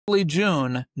Early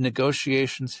June,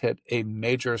 negotiations hit a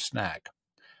major snag.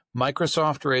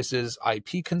 Microsoft raises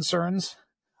IP concerns.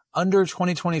 Under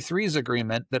 2023's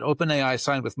agreement that OpenAI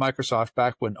signed with Microsoft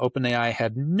back when OpenAI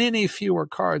had many fewer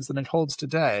cards than it holds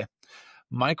today,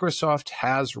 Microsoft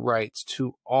has rights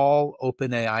to all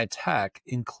OpenAI tech,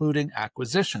 including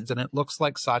acquisitions, and it looks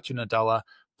like Satya Nadella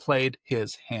played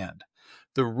his hand.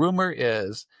 The rumor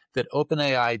is that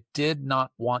OpenAI did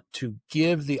not want to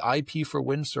give the IP for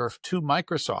Windsurf to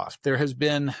Microsoft. There has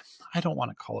been, I don't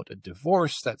want to call it a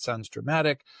divorce, that sounds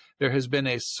dramatic. There has been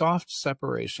a soft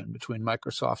separation between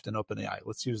Microsoft and OpenAI.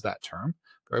 Let's use that term.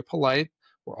 Very polite.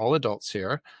 We're all adults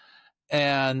here.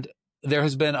 And there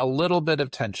has been a little bit of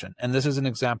tension, and this is an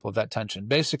example of that tension.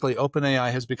 Basically,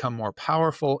 OpenAI has become more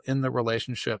powerful in the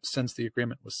relationship since the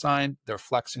agreement was signed. They're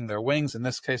flexing their wings. In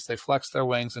this case, they flexed their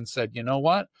wings and said, you know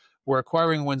what? We're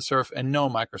acquiring Windsurf, and no,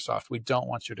 Microsoft, we don't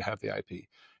want you to have the IP.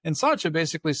 And Satya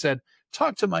basically said,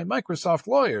 talk to my Microsoft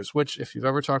lawyers, which if you've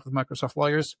ever talked with Microsoft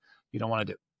lawyers, you don't want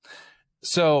to do.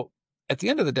 So at the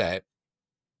end of the day,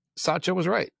 Satya was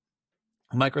right.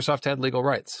 Microsoft had legal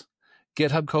rights.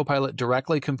 GitHub Copilot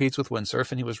directly competes with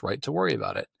Windsurf, and he was right to worry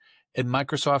about it. And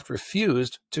Microsoft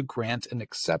refused to grant an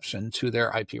exception to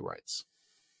their IP rights.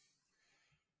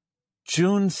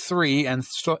 June 3,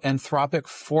 Anthropic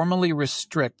formally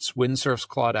restricts Windsurf's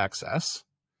Claude access.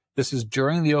 This is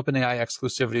during the OpenAI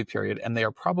exclusivity period, and they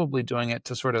are probably doing it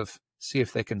to sort of see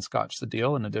if they can scotch the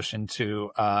deal in addition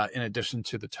to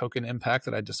the token impact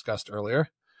that I discussed earlier.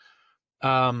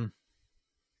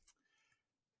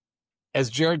 As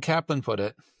Jared Kaplan put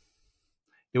it,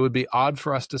 it would be odd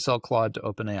for us to sell Claude to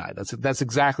OpenAI. That's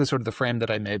exactly sort of the frame that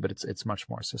I made, but it's much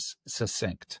more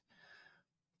succinct.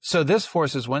 So this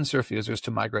forces Windsurf users to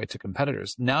migrate to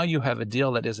competitors. Now you have a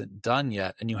deal that isn't done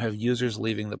yet, and you have users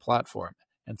leaving the platform.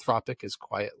 Anthropic is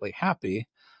quietly happy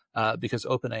because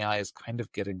OpenAI is kind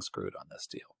of getting screwed on this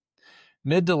deal.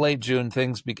 Mid to late June,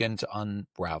 things begin to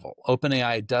unravel.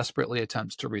 OpenAI desperately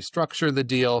attempts to restructure the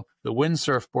deal. The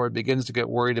Windsurf board begins to get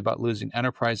worried about losing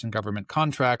enterprise and government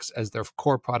contracts as their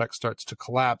core product starts to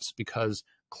collapse because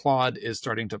Claude is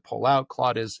starting to pull out.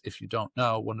 Claude is, if you don't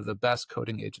know, one of the best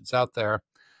coding agents out there.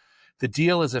 The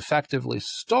deal is effectively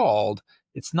stalled.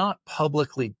 It's not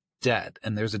publicly dead,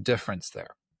 and there's a difference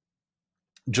there.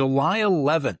 July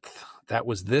 11th, that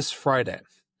was this Friday,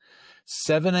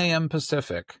 7 a.m.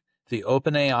 Pacific, the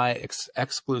OpenAI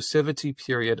exclusivity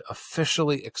period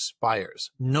officially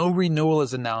expires. No renewal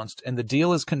is announced, and the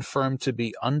deal is confirmed to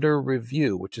be under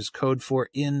review, which is code for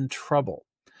in trouble.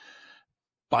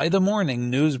 By the morning,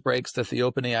 news breaks that the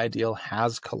OpenAI deal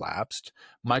has collapsed.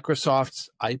 Microsoft's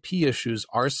IP issues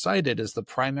are cited as the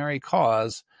primary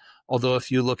cause, although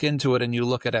if you look into it and you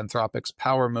look at Anthropic's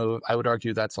power move, I would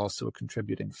argue that's also a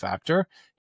contributing factor.